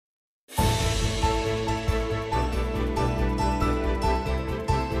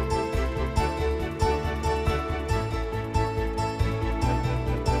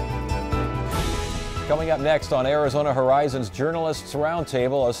Coming up next on Arizona Horizon's Journalists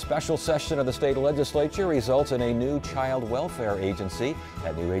Roundtable, a special session of the state legislature results in a new child welfare agency.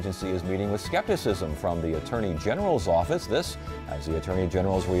 That new agency is meeting with skepticism from the Attorney General's office. This, as the Attorney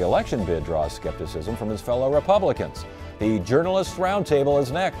General's re-election bid draws skepticism from his fellow Republicans. The Journalists Roundtable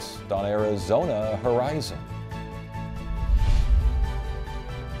is next on Arizona Horizon.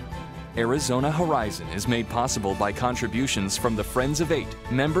 Arizona Horizon is made possible by contributions from the Friends of Eight,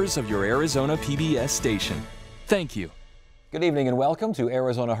 members of your Arizona PBS station. Thank you. Good evening and welcome to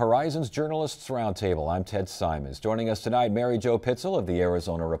Arizona Horizon's Journalists Roundtable. I'm Ted Simons. Joining us tonight, Mary Jo Pitzel of the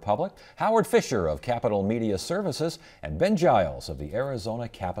Arizona Republic, Howard Fisher of Capital Media Services, and Ben Giles of the Arizona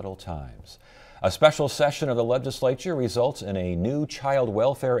Capital Times. A special session of the legislature results in a new child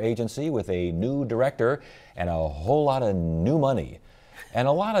welfare agency with a new director and a whole lot of new money. And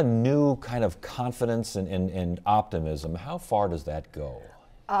a lot of new kind of confidence and optimism. How far does that go?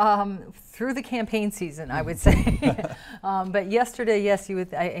 Through the campaign season, I would say. But yesterday, yes,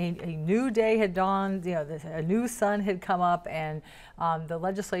 a new day had dawned. You know, a new sun had come up, and the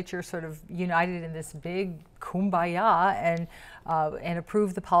legislature sort of united in this big kumbaya and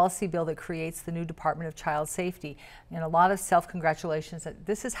approved the policy bill that creates the new Department of Child Safety. And a lot of self-congratulations that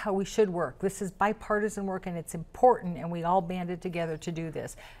this is how we should work. This is bipartisan work, and it's important, and we all banded together to do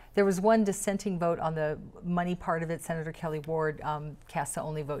this. There was one dissenting vote on the money part of it. Senator Kelly Ward cast the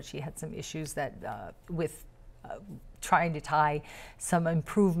only vote. She had some issues that with trying to tie some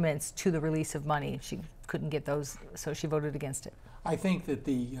improvements to the release of money. She couldn't get those, so she voted against it. I think that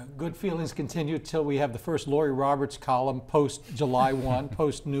the good feelings continue till we have the first Lori Roberts column post July 1,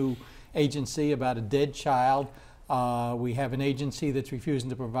 post new agency about a dead child. We have an agency that's refusing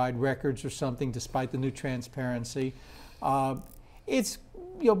to provide records or something despite the new transparency. It's,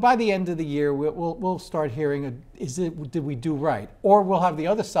 you know, by the end of the year we'll start hearing, did we do right? Or we'll have the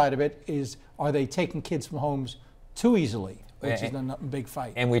other side of it is, are they taking kids from homes too easily? Which is a big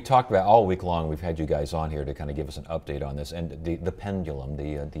fight. And we talked about all week long, we've had you guys on here to kind of give us an update on this, and the pendulum,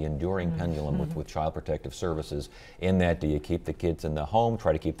 the enduring pendulum with Child Protective Services, in that do you keep the kids in the home,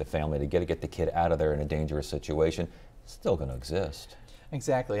 try to keep the family together, get the kid out of there in a dangerous situation? It's still going to exist.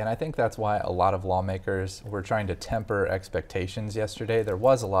 Exactly, and I think that's why a lot of lawmakers were trying to temper expectations yesterday. There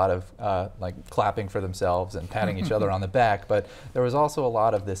was a lot of like clapping for themselves and patting each other on the back, but there was also a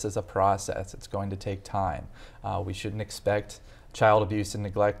lot of this as a process. It's going to take time. We shouldn't expect child abuse and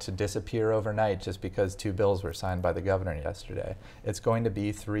neglect to disappear overnight just because 2 bills were signed by the governor yesterday. It's going to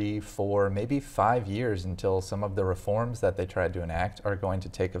be 3, 4, maybe 5 years until some of the reforms that they tried to enact are going to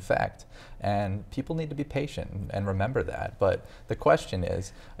take effect. And people need to be patient and remember that. But the question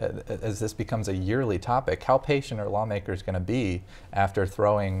is, as this becomes a yearly topic, how patient are lawmakers going to be after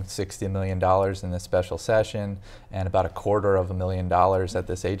throwing $60 million in this special session and about $250,000 at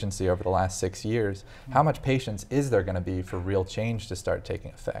this agency over the last 6 years? How much patience is there going to be for real change to start taking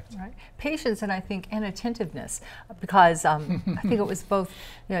effect? Right. Patience and I think and attentiveness, because I think it was both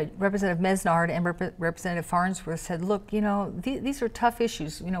Representative Mesnard and Representative Farnsworth said, look, you know, these are tough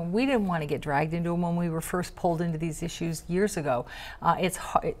issues. You know, we didn't want to get dragged into them when we were first pulled into these issues years ago.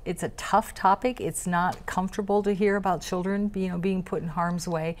 It's a tough topic. It's not comfortable to hear about children being put in harm's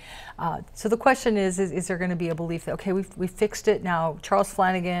way. So the question is there going to be a belief that, okay, we fixed it now, Charles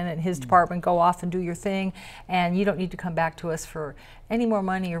Flanagan and his department, go off and do your thing, and you don't need to come back to us for any more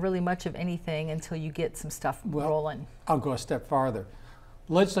money or really much of anything until you get some stuff rolling. I'll go a step farther.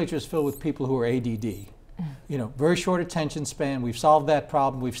 The legislature is filled with people who are ADD. You know, very short attention span. We've solved that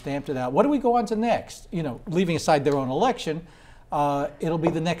problem. We've stamped it out. What do we go on to next? You know, leaving aside their own election, it'll be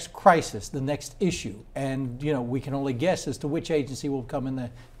the next crisis, the next issue. And, you know, we can only guess as to which agency will come in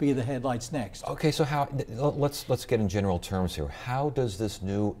be the headlights next. Okay, so let's get in general terms here. How does this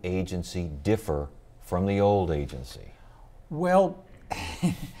new agency differ from the old agency? Well,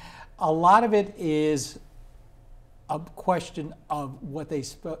 a lot of it is a question of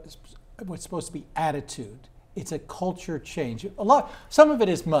what's supposed to be attitude. It's a culture change. Some of it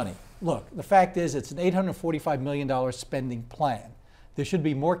is money. Look, the fact is it's an $845 million spending plan. There should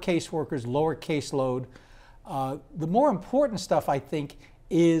be more caseworkers, lower caseload. The more important stuff, I think,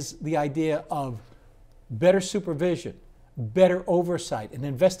 is the idea of better supervision, better oversight, an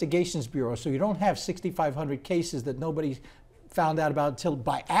investigations bureau, so you don't have 6,500 cases that nobody found out about until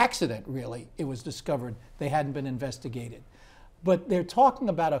by accident, really, it was discovered they hadn't been investigated. But they're talking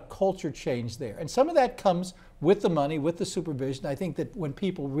about a culture change there. And some of that comes with the money, with the supervision. I think that when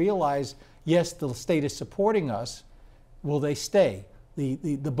people realize, yes, the state is supporting us, will they stay?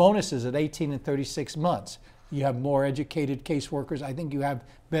 The bonuses at 18 and 36 months. You have more educated caseworkers. I think you have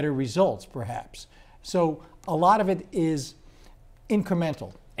better results, perhaps. So a lot of it is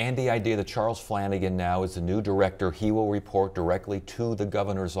incremental. And the idea that Charles Flanagan now is the new director, he will report directly to the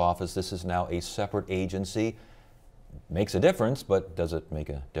governor's office. This is now a separate agency. Makes a difference, but does it make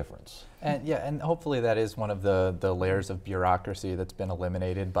a difference? And yeah, and hopefully that is one of the layers of bureaucracy that's been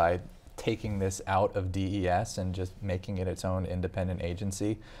eliminated by taking this out of DES and just making it its own independent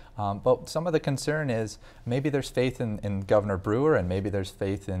agency. But some of the concern is maybe there's faith in Governor Brewer, and maybe there's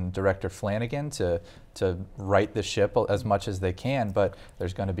faith in Director Flanagan to right the ship as much as they can, but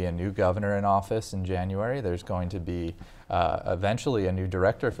there's going to be a new governor in office in January. There's going to be eventually a new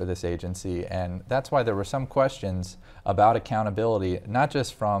director for this agency, and that's why there were some questions about accountability, not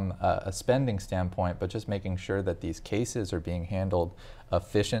just from a spending standpoint, but just making sure that these cases are being handled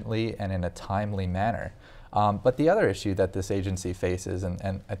efficiently and in a timely manner. But the other issue that this agency faces,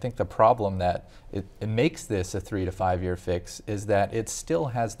 and I think the problem that it makes this a 3 to 5 year fix, is that it still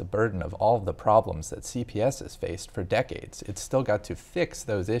has the burden of all of the problems that CPS has faced for decades. It's still got to fix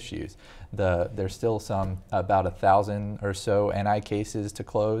those issues. There's still about 1,000 or so NI cases to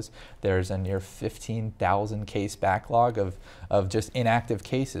close. There's a near 15,000 case backlog of just inactive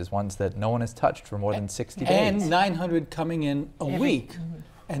cases, ones that no one has touched for more than 60 days. And 900 coming in a week.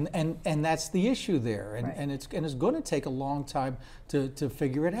 And that's the issue there, and it's going to take a long time to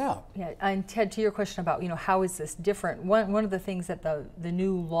figure it out. Yeah, and Ted, to your question about how is this different? One of the things that the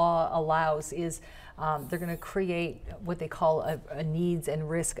new law allows is they're going to create what they call a needs and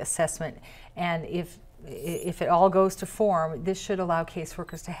risk assessment, and if it all goes to form, this should allow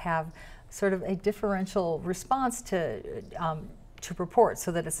caseworkers to have sort of a differential response to report,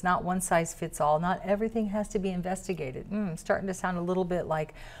 so that it's not one size fits all. Not everything has to be investigated. Starting to sound a little bit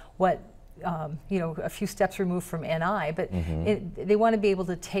like what a few steps removed from NI, but they want to be able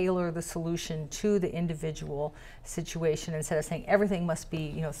to tailor the solution to the individual situation instead of saying everything must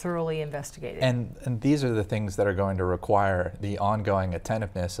be thoroughly investigated. And these are the things that are going to require the ongoing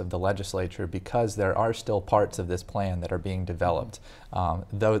attentiveness of the legislature, because there are still parts of this plan that are being developed.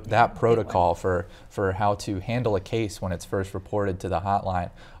 Though that protocol for how to handle a case when it's first reported to the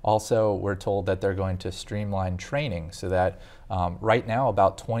hotline. Also, we're told that they're going to streamline training so that right now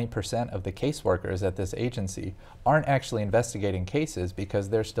about 20% of the caseworkers at this agency aren't actually investigating cases because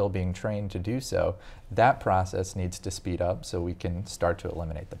they're still being trained to do so. That process needs to speed up so we can start to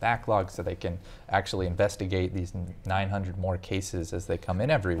eliminate the backlog, so they can actually investigate these 900 more cases as they come in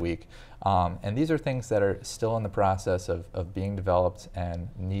every week. And these are things that are still in the process of being developed and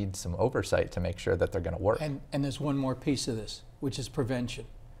need some oversight to make sure that they're going to work. And there's one more piece of this, which is prevention.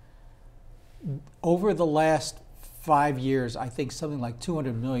 Over the last 5 years, I think something like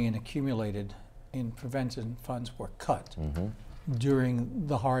 $200 million accumulated in prevention funds were cut during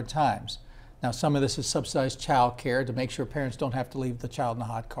the hard times. Now, some of this is subsidized child care to make sure parents don't have to leave the child in a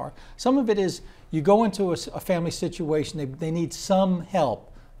hot car. Some of it is you go into a family situation, they need some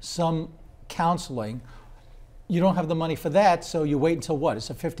help, some counseling. You don't have the money for that, so you wait until what? It's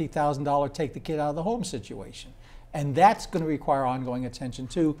a $50,000 take the kid out of the home situation. And that's going to require ongoing attention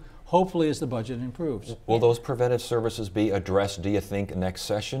too, hopefully as the budget improves. Will those preventive services be addressed, do you think, next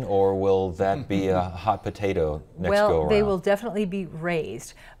session, or will that be a hot potato next go around? Well, they will definitely be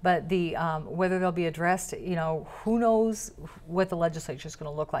raised, but whether they'll be addressed, who knows what the legislature is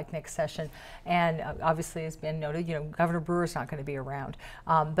going to look like next session. And obviously, as been noted, Governor Brewer's not going to be around.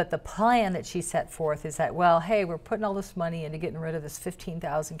 But the plan that she set forth is that, well, hey, we're putting all this money into getting rid of this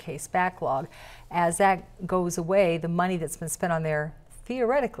 15,000 case backlog. As that goes away, the money that's been spent on there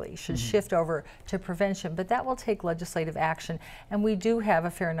theoretically should shift over to prevention, but that will take legislative action. And we do have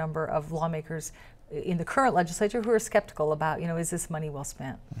a fair number of lawmakers in the current legislature who are skeptical about, is this money well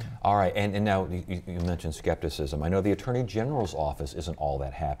spent? All right, and now you mentioned skepticism. I know the Attorney General's office isn't all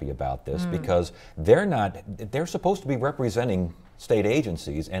that happy about this because they're supposed to be representing state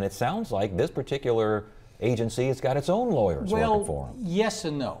agencies, and it sounds like this particular agency has got its own lawyers working for them. Yes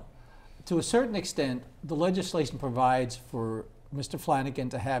and no. To a certain extent, the legislation provides for Mr. Flanagan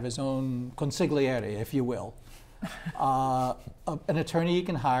to have his own consigliere, if you will, an attorney he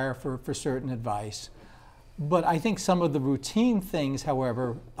can hire for certain advice. But I think some of the routine things,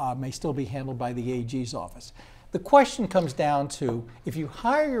 however, may still be handled by the AG's office. The question comes down to, if you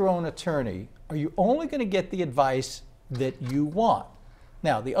hire your own attorney, are you only going to get the advice that you want?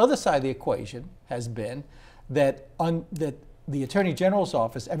 Now, the other side of the equation has been that the Attorney General's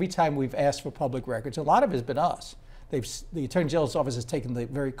office, every time we've asked for public records, a lot of it has been us. The Attorney General's office has taken the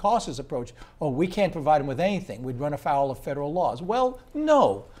very cautious approach, oh, we can't provide them with anything. We'd run afoul of federal laws. Well,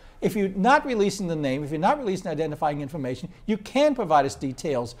 no. if you're not releasing the name, if you're not releasing identifying information, you can provide us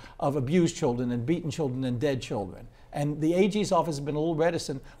details of abused children and beaten children and dead children. And the AG's office has been a little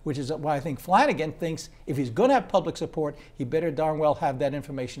reticent, which is why I think Flanagan thinks if he's going to have public support, he better darn well have that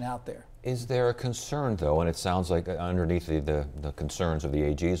information out there. Is there a concern, though, and it sounds like underneath the concerns of the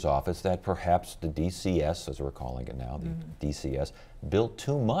AG's office, that perhaps the DCS, as we're calling it now, the DCS, built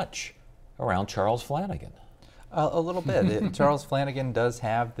too much around Charles Flanagan? A little bit. Charles Flanagan does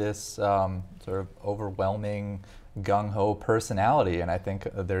have this sort of overwhelming gung-ho personality, and I think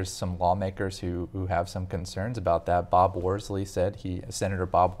there's some lawmakers who have some concerns about that. Senator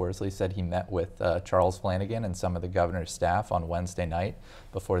Bob Worsley said he met with Charles Flanagan and some of the governor's staff on Wednesday night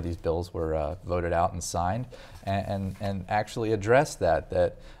before these bills were voted out and signed, and actually addressed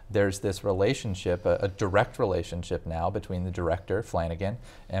that there's this relationship, a direct relationship now between the director, Flanagan,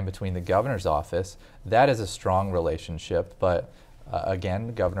 and between the governor's office. That is a strong relationship, but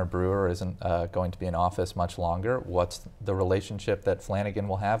again, Governor Brewer isn't going to be in office much longer. What's the relationship that Flanagan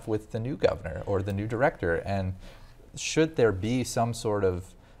will have with the new governor or the new director? And should there be some sort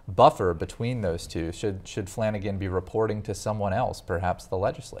of buffer between those two? Should Flanagan be reporting to someone else, perhaps the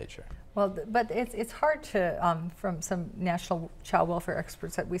legislature? Well, but it's hard to, from some national child welfare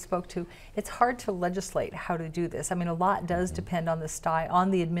experts that we spoke to, it's hard to legislate how to do this. I mean, a lot does depend on the style,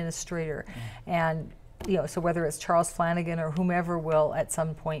 on the administrator, and so whether it's Charles Flanagan or whomever will at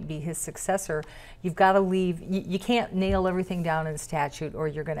some point be his successor, you've got to leave, you can't nail everything down in statute, or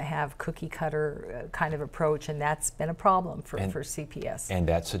you're going to have cookie cutter kind of approach, and that's been a problem for CPS. And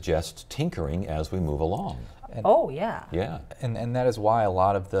that suggests tinkering as we move along. Oh, yeah. Yeah. And that is why a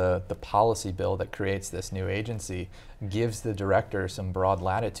lot of the policy bill that creates this new agency gives the director some broad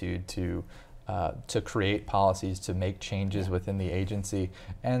latitude to create policies, to make changes within the agency.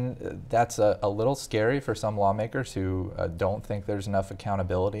 And that's a little scary for some lawmakers who don't think there's enough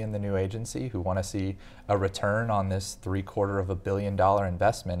accountability in the new agency, who want to see a return on this $750 million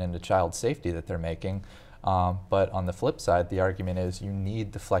investment into child safety that they're making. But on the flip side, the argument is you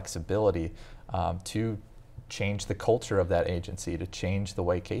need the flexibility to change the culture of that agency, to change the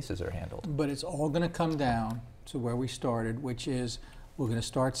way cases are handled. But it's all going to come down to where we started, which is we're going to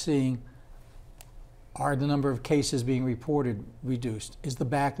start seeing, are the number of cases being reported reduced? Is the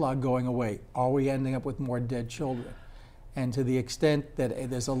backlog going away? Are we ending up with more dead children? And to the extent that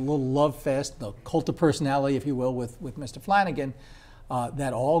there's a little love fest, the cult of personality, if you will, with Mr. Flanagan,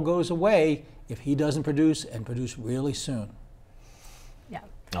 that all goes away if he doesn't produce, and produce really soon. Yeah.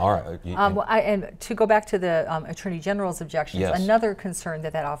 All right. And to go back to the Attorney General's objections, Yes. Another concern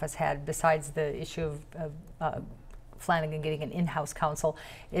that office had, besides the issue of Flanagan getting an in-house counsel,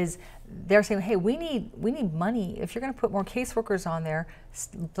 is they're saying, hey, we need money. If you're going to put more caseworkers on there,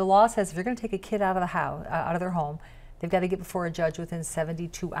 the law says if you're going to take a kid out of the house, out of their home, they've got to get before a judge within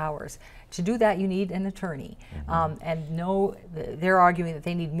 72 hours. To do that, you need an attorney. They're arguing that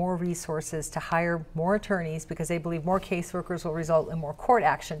they need more resources to hire more attorneys because they believe more caseworkers will result in more court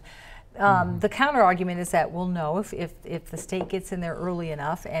action. The counter argument is that, well, no, if the state gets in there early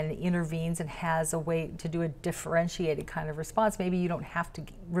enough and intervenes and has a way to do a differentiated kind of response, maybe you don't have to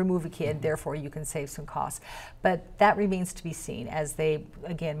remove a kid, therefore you can save some costs. But that remains to be seen as they,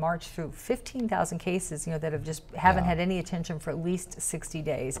 again, march through 15,000 cases, that have just haven't had any attention for at least 60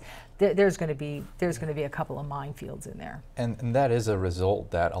 days. There's going to be a couple of minefields in there. And that is a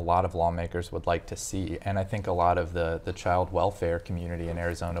result that a lot of lawmakers would like to see, and I think a lot of the child welfare community in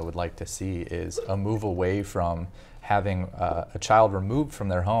Arizona would like to see, is a move away from having a child removed from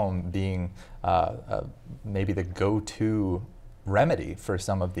their home being maybe the go-to remedy for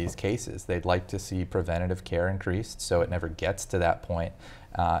some of these cases. They'd like to see preventative care increased so it never gets to that point.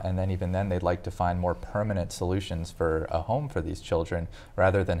 And then even then, they'd like to find more permanent solutions for a home for these children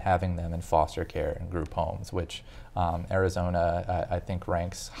rather than having them in foster care and group homes, which Arizona, I think,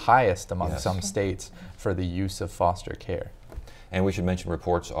 ranks highest among some states for the use of foster care. And we should mention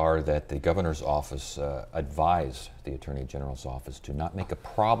reports are that the governor's office advised the Attorney General's office to not make a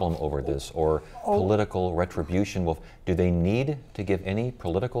problem over this or political retribution. Well, do they need to give any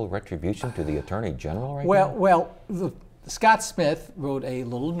political retribution to the Attorney General right now? Well, Scott Smith wrote a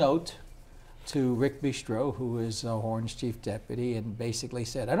little note to Rick Bistro, who is Horn's chief deputy, and basically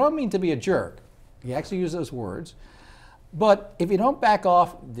said, I don't mean to be a jerk. He actually used those words. But if you don't back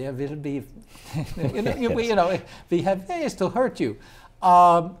off, it'll be, it still hurt you.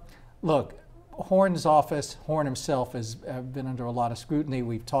 Look, Horn's office, Horn himself has been under a lot of scrutiny.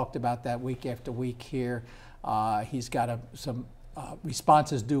 We've talked about that week after week here. He's got some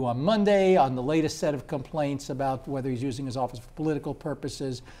responses due on Monday on the latest set of complaints about whether he's using his office for political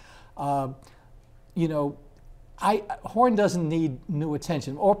purposes. Horn doesn't need new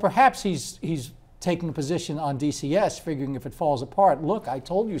attention, or perhaps he's taking a position on DCS, figuring if it falls apart, look, I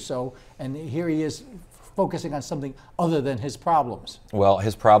told you so, and here he is focusing on something other than his problems. Well,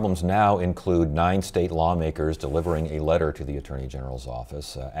 his problems now include 9 state lawmakers delivering a letter to the Attorney General's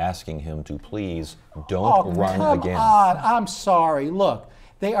office asking him to please don't run again. Come on, I'm sorry. Look,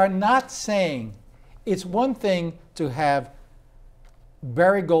 they are not saying, it's one thing to have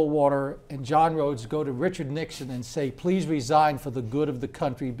Barry Goldwater and John Rhodes go to Richard Nixon and say, please resign for the good of the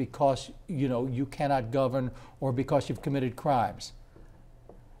country because you cannot govern or because you've committed crimes.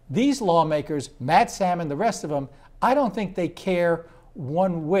 These lawmakers, Matt Salmon, the rest of them, I don't think they care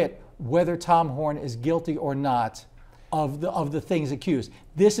one whit whether Tom Horn is guilty or not of the things accused.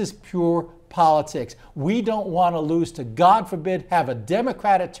 This is pure politics. We don't want to lose to, God forbid, have a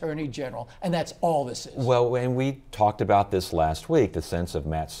Democrat Attorney General, and that's all this is. Well, and we talked about this last week, the sense of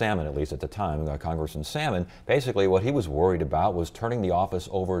Matt Salmon, at least at the time, Congressman Salmon. Basically, what he was worried about was turning the office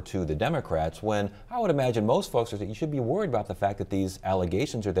over to the Democrats, when I would imagine most folks are saying you should be worried about the fact that these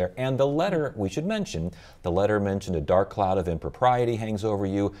allegations are there. And the letter, we should mention, the letter mentioned a dark cloud of impropriety hangs over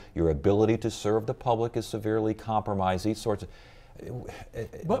you, your ability to serve the public is severely compromised, these sorts of...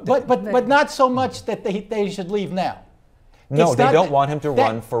 But not so much that they should leave now. No, they don't want him to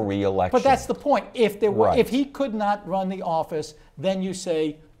run for re-election. But that's the point. If he could not run the office, then you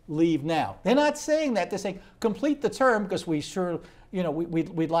say leave now. They're not saying that. They're saying complete the term because we sure,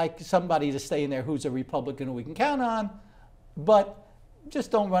 we'd like somebody to stay in there who's a Republican who we can count on, but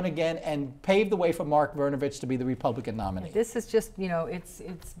just don't run again and pave the way for Mark Vernovich to be the Republican nominee. This is just, it's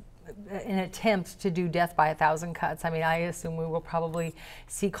an attempt to do death by 1,000 cuts. I mean, I assume we will probably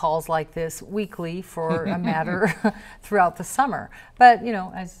see calls like this weekly for a matter throughout the summer. But,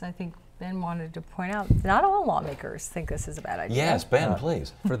 as I think Ben wanted to point out, not all lawmakers think this is a bad idea. Yes, Ben,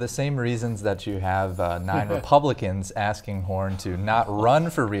 please. For the same reasons that you have 9 Republicans asking Horn to not run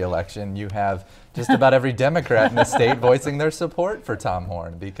for re-election, you have just about every Democrat in the state voicing their support for Tom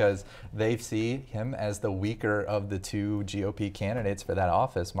Horn because they see him as the weaker of the 2 GOP candidates for that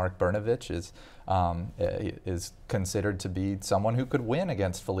office. Mark Brnovich is considered to be someone who could win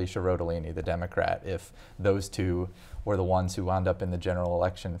against Felicia Rodolini, the Democrat, if those 2 were the ones who wound up in the general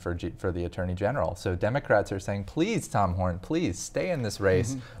election for the Attorney General. So Democrats are saying, please, Tom Horn, please stay in this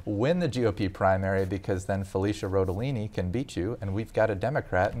race, win the GOP primary, because then Felicia Rodolini can beat you, and we've got a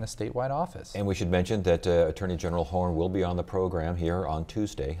Democrat in the statewide office. And we should mention that Attorney General Horn will be on the program here on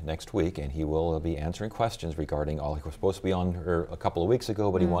Tuesday next week, and he will be answering questions regarding all. He was supposed to be on her a couple of weeks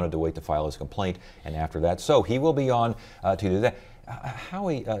ago, but he wanted to wait to file his complaint, and after that, so he will be on to do that.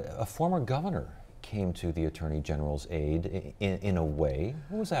 Howie, a former governor came to the Attorney General's aid in a way.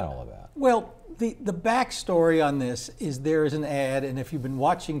 What was that all about? Well, the backstory on this is there is an ad, and if you've been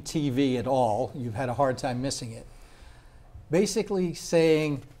watching TV at all, you've had a hard time missing it. Basically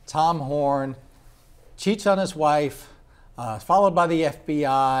saying Tom Horn cheats on his wife, followed by the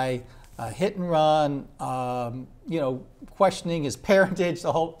FBI, hit and run, questioning his parentage,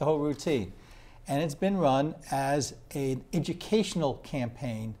 the whole routine. And it's been run as an educational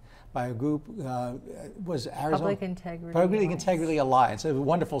campaign by a group, was Arizona? Public Integrity Alliance. A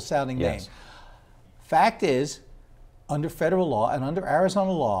wonderful sounding name. Fact is, under federal law and under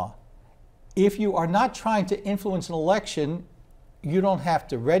Arizona law, if you are not trying to influence an election, you don't have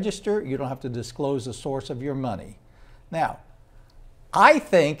to register, you don't have to disclose the source of your money. Now, I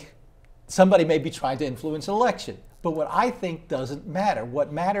think somebody may be trying to influence an election. But what I think doesn't matter.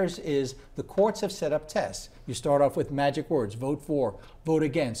 What matters is the courts have set up tests. You start off with magic words: vote for, vote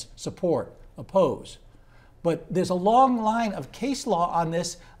against, support, oppose. But there's a long line of case law on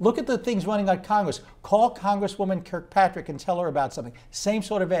this. Look at the things running on Congress. Call Congresswoman Kirkpatrick and tell her about something. Same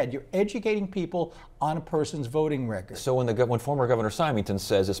sort of ad. You're educating people on a person's voting record. So when former Governor Symington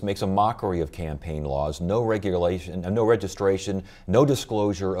says this makes a mockery of campaign laws, no regulation, no registration, no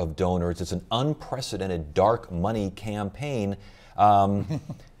disclosure of donors, it's an unprecedented dark money campaign,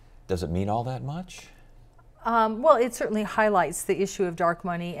 does it mean all that much? Well, it certainly highlights the issue of dark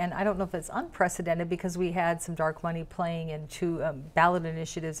money, and I don't know if it's unprecedented because we had some dark money playing in 2 ballot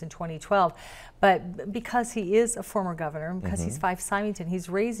initiatives in 2012, but because he is a former governor, because he's Fife Symington, he's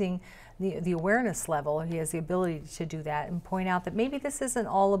raising the awareness level. He has the ability to do that and point out that maybe this isn't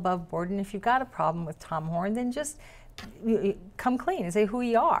all above board, and if you've got a problem with Tom Horn, then just come clean and say who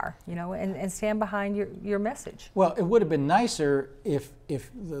you are, and stand behind your message. Well, it would have been nicer if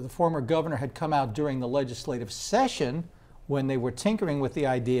the former governor had come out during the legislative session when they were tinkering with the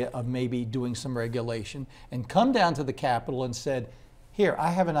idea of maybe doing some regulation and come down to the Capitol and said, here, I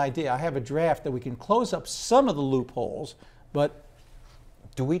have an idea, I have a draft that we can close up some of the loopholes, but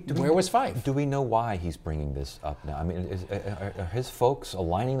Where was Fife? Do we know why he's bringing this up now? I mean, are his folks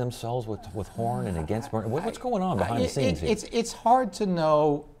aligning themselves with Horn and against Bernie? What's going on behind the scenes here? It's hard to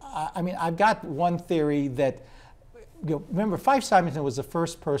know. I mean, I've got one theory that, remember, Fife Simonton was the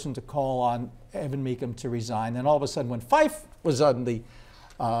first person to call on Evan Meacham to resign. Then all of a sudden, when Fife was on the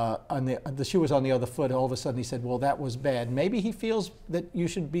shoe was on the other foot, all of a sudden he said, well, that was bad. Maybe he feels that you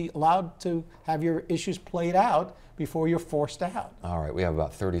should be allowed to have your issues played out before you're forced out. All right, we have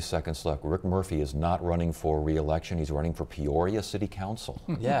about 30 seconds left. Rick Murphy is not running for re-election. He's running for Peoria City Council.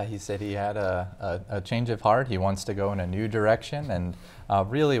 Yeah, he said he had a change of heart. He wants to go in a new direction. And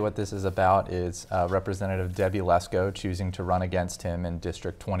really what this is about is Representative Debbie Lesko choosing to run against him in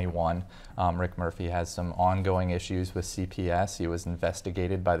District 21. Rick Murphy has some ongoing issues with CPS. He was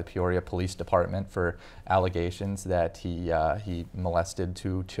investigated by the Peoria Police Department for allegations that he molested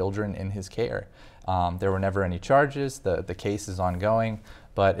 2 children in his care. There were never any charges. The case is ongoing,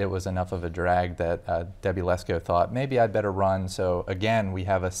 but it was enough of a drag that Debbie Lesko thought, maybe I'd better run. So again, we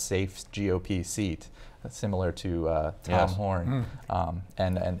have a safe GOP seat, similar to Tom Horn,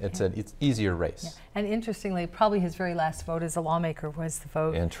 and it's an easier race. Yeah. And interestingly, probably his very last vote as a lawmaker was the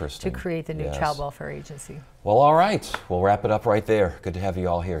vote to create the new child welfare agency. Well, all right. We'll wrap it up right there. Good to have you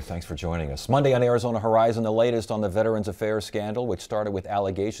all here. Thanks for joining us. Monday on Arizona Horizon, the latest on the Veterans Affairs scandal, which started with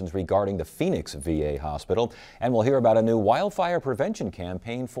allegations regarding the Phoenix VA hospital. And we'll hear about a new wildfire prevention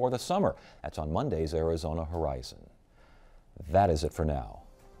campaign for the summer. That's on Monday's Arizona Horizon. That is it for now.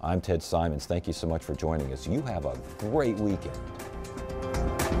 I'm Ted Simons. Thank you so much for joining us. You have a great weekend.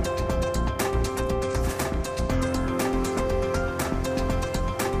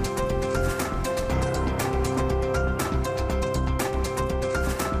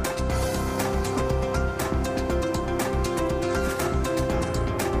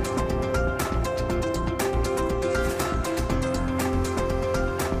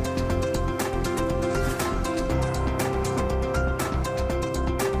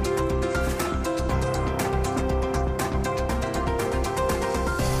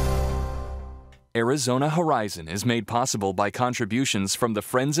 Arizona Horizon is made possible by contributions from the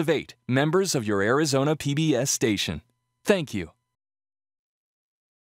Friends of 8, members of your Arizona PBS station. Thank you.